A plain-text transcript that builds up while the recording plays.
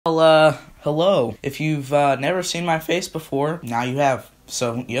Well, hello. If you've never seen my face before, now you have.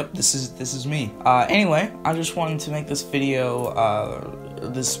 So, yep, this is me. Anyway, I just wanted to make this video,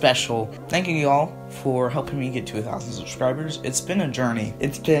 this special. Thank you all for helping me get to 1,000 subscribers. It's been a journey.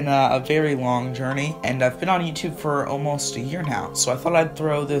 It's been a very long journey, and I've been on YouTube for almost a year now. So I thought I'd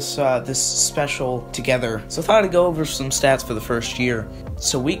throw this this special together. So I thought I'd go over some stats for the first year.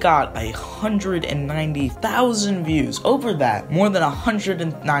 So we got 190,000 views. Over that, more than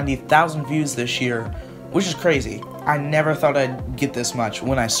 190,000 views this year, which is crazy. I never thought I'd get this much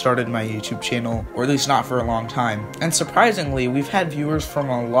when I started my YouTube channel, or at least not for a long time. And surprisingly, we've had viewers from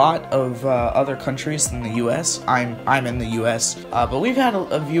a lot of other countries than the US. I'm in the US, but we've had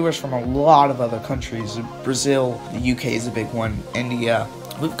viewers from a lot of other countries. Brazil, the UK is a big one, India.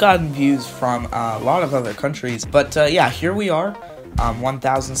 We've gotten views from a lot of other countries, but yeah, here we are.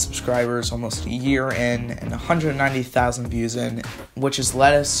 1,000 subscribers, almost a year in, and 190,000 views in, which has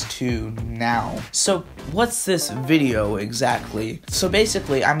led us to now. So, what's this video exactly? So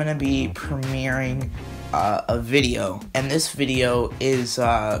basically, I'm going to be premiering a video, and this video is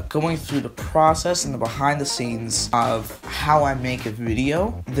going through the process and the behind the scenes of how I make a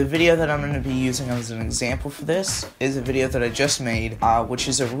video. The video that I'm going to be using as an example for this is a video that I just made, which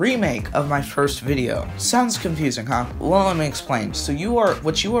is a remake of my first video. Sounds confusing, huh? Well, let me explain. So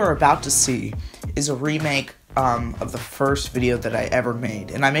what you are about to see is a remake of the first video that I ever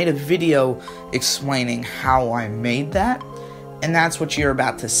made, and I made a video explaining how I made that, and that's what you're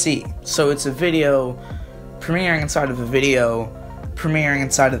about to see. So it's a video premiering inside of a video, premiering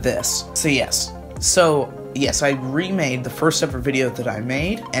inside of this. So yes, I remade the first ever video that I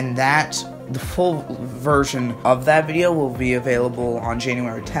made, and the full version of that video will be available on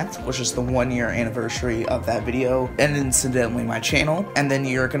January 10th, which is the 1-year anniversary of that video, and incidentally my channel. And then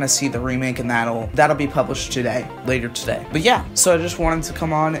you're gonna see the remake, and that'll be published later today. But yeah, so I just wanted to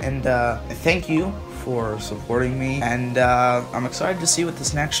come on and thank you for supporting me, and I'm excited to see what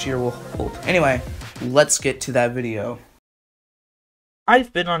this next year will hold. Anyway, let's get to that video.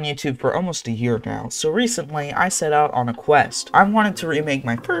 I've been on YouTube for almost a year now, so recently I set out on a quest. I wanted to remake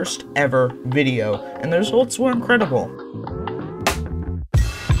my first ever video, and the results were incredible.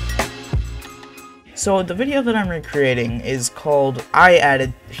 So the video that I'm recreating is called I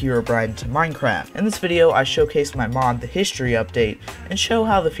Added Herobrine to Minecraft. In this video, I showcase my mod, the History Update, and show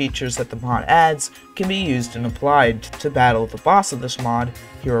how the features that the mod adds can be used and applied to battle the boss of this mod,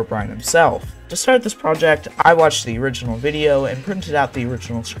 Herobrine himself. To start this project, I watched the original video and printed out the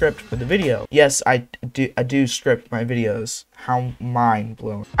original script for the video. Yes, I do script my videos. How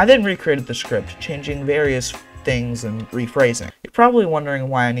mind-blowing. I then recreated the script, changing various things and rephrasing. You're probably wondering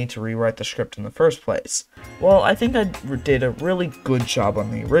why I need to rewrite the script in the first place. Well, I think I did a really good job on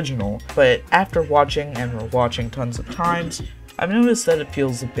the original, but after watching and rewatching tons of times, I've noticed that it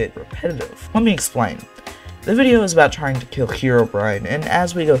feels a bit repetitive. Let me explain. The video is about trying to kill Herobrine, and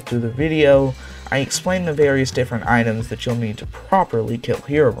as we go through the video, I explain the various different items that you'll need to properly kill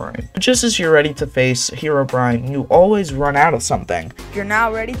Herobrine. But just as you're ready to face Herobrine, you always run out of something. You're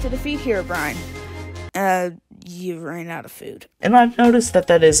now ready to defeat Herobrine. You ran out of food. And I've noticed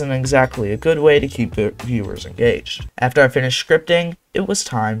that isn't exactly a good way to keep the viewers engaged. After I finished scripting, it was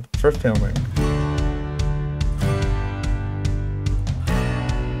time for filming.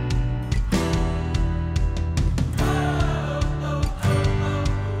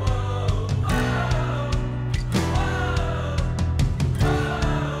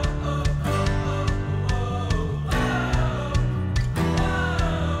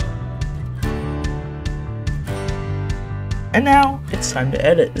 And now, it's time to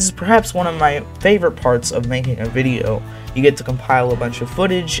edit. This is perhaps one of my favorite parts of making a video. You get to compile a bunch of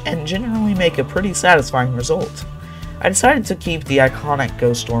footage and generally make a pretty satisfying result. I decided to keep the iconic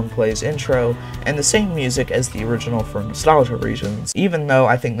Ghost Storm Plays intro and the same music as the original for nostalgia reasons, even though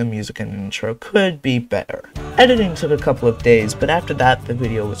I think the music in the intro could be better. Editing took a couple of days, but after that the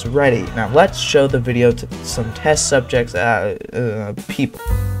video was ready. Now let's show the video to some test subjects, people.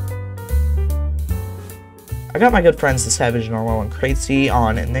 I got my good friends The Savage Normal and Crazy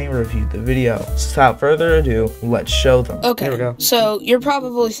on, and they reviewed the video. So without further ado, let's show them. Okay, here we go. So you're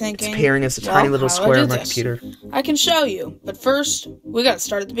probably thinking, it's appearing as a tiny little square on my computer. I can show you, but first, we gotta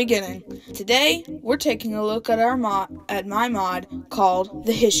start at the beginning. Today, we're taking a look at my mod called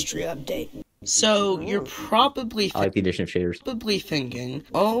the History Update. So, you're probably I like the addition of shaders. Thinking,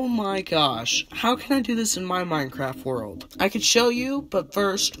 oh my gosh, how can I do this in my Minecraft world? I could show you, but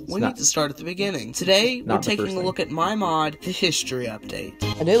first, we need to start at the beginning. Today, we're taking a look at my mod, the History Update.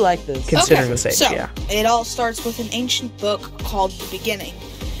 I do like this. Considering the sake, so, yeah. It all starts with an ancient book called The Beginning.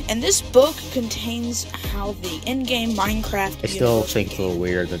 And this book contains how the in-game Minecraft I still universe think it's a little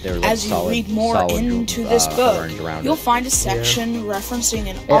weird that there was As you read more into this book, you'll find a section referencing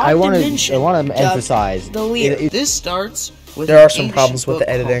an odd dimension I want to dubbed emphasize the Lear. This starts with There are an some ancient problems with book the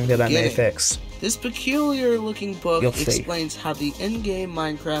editing called that I may Beginning. fix. This peculiar-looking book You'll see. explains how the in-game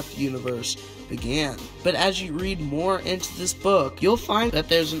Minecraft universe began. But as you read more into this book, you'll find that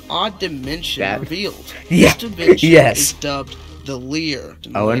there's an odd dimension revealed. Yeah. This dimension Yes. is dubbed the Lear.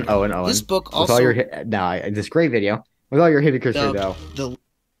 Owen. This book With also all your this great video. With all your hypocrisy dubbed though. the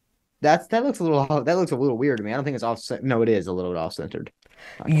That looks a little weird to me. I don't think it's off. No, it is a little off centered.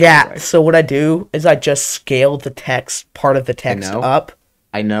 Yeah, so what I do is I just scale the text, part of the text up.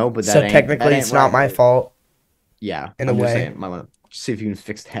 I know, but that So ain't, technically that ain't it's not my right. fault. Yeah, in I'm a just way. saying, might want to see if you can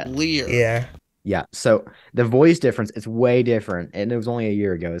fix that. Lear. Yeah. Yeah, so the voice difference is way different, and it was only a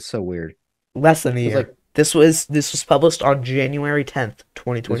year ago. It's so weird. Less than a It was year. like- This was published on January 10th,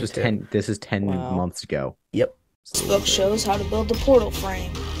 2022. This is 10 months ago. Yep. This book shows how to build the portal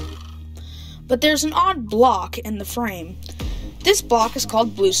frame. But there's an odd block in the frame. This block is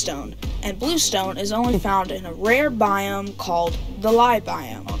called bluestone, and bluestone is only found in a rare biome called the Lie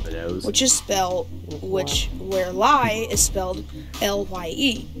biome, where lie is spelled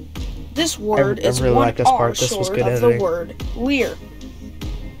Lye. This word I is really one like this R part. This was short good of editing. the word Lear.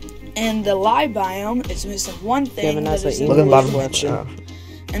 And the Lie biome is missing one thing that is Look at the bottom mentioned, left.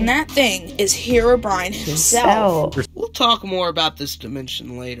 and that thing is Herobrine himself. We'll talk more about this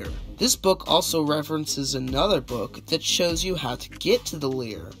dimension later. This book also references another book that shows you how to get to the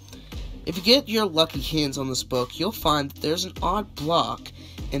Lear. If you get your lucky hands on this book, you'll find that there's an odd block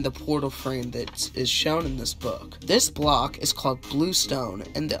in the portal frame that is shown in this book. This block is called bluestone,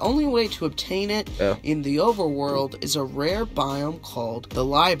 and the only way to obtain it in the overworld is a rare biome called the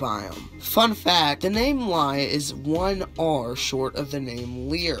Lie biome. Fun fact, the name Lie is one R short of the name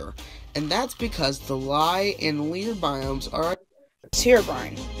Lear, and that's because the Lie and Lear biomes are It's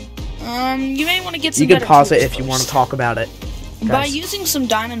Herobrine. You may want to get some You can better pause it tools if you first. want to talk about it. By guys. using some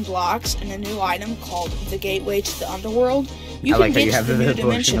diamond blocks and a new item called the Gateway to the Underworld, you I can like how you get to have the the new bush in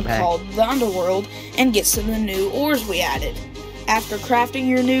dimension the back. called the Underworld and get some of the new ores we added. After crafting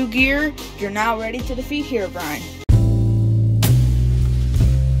your new gear, you're now ready to defeat Herobrine.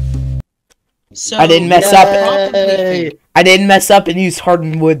 so I didn't mess you up. probably think I didn't mess up and use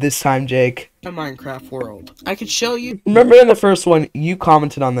hardened wood this time, Jake. a Minecraft world. I could show you. Remember in the first one, you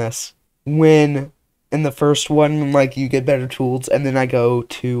commented on this. When in the first one, like, you get better tools, and then I go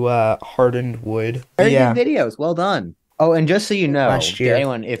to hardened wood. Very Yeah. good videos. Well done. Oh, and just so you know, Last year.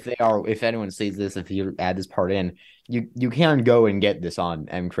 if anyone sees this, if you add this part in, you can go and get this on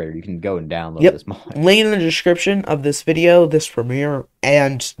MCreator. You can go and download Yep. this mod. Link in the description of this video, this premiere,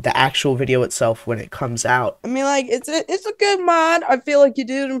 and the actual video itself when it comes out. I mean, like, it's a good mod. I feel like you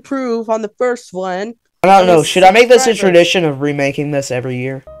did improve on the first one. I don't know, Yes, should I make this a subscribers. tradition of remaking this every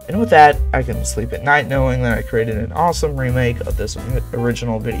year? And with that, I can sleep at night knowing that I created an awesome remake of this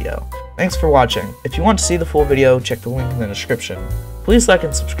original video. Thanks for watching. If you want to see the full video, check the link in the description. Please like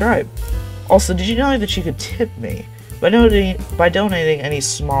and subscribe. Also, did you know that you could tip me? By donating any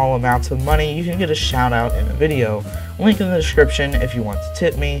small amounts of money, you can get a shout out in a video. Link in the description if you want to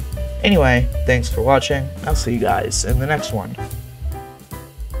tip me. Anyway, thanks for watching. I'll see you guys in the next one.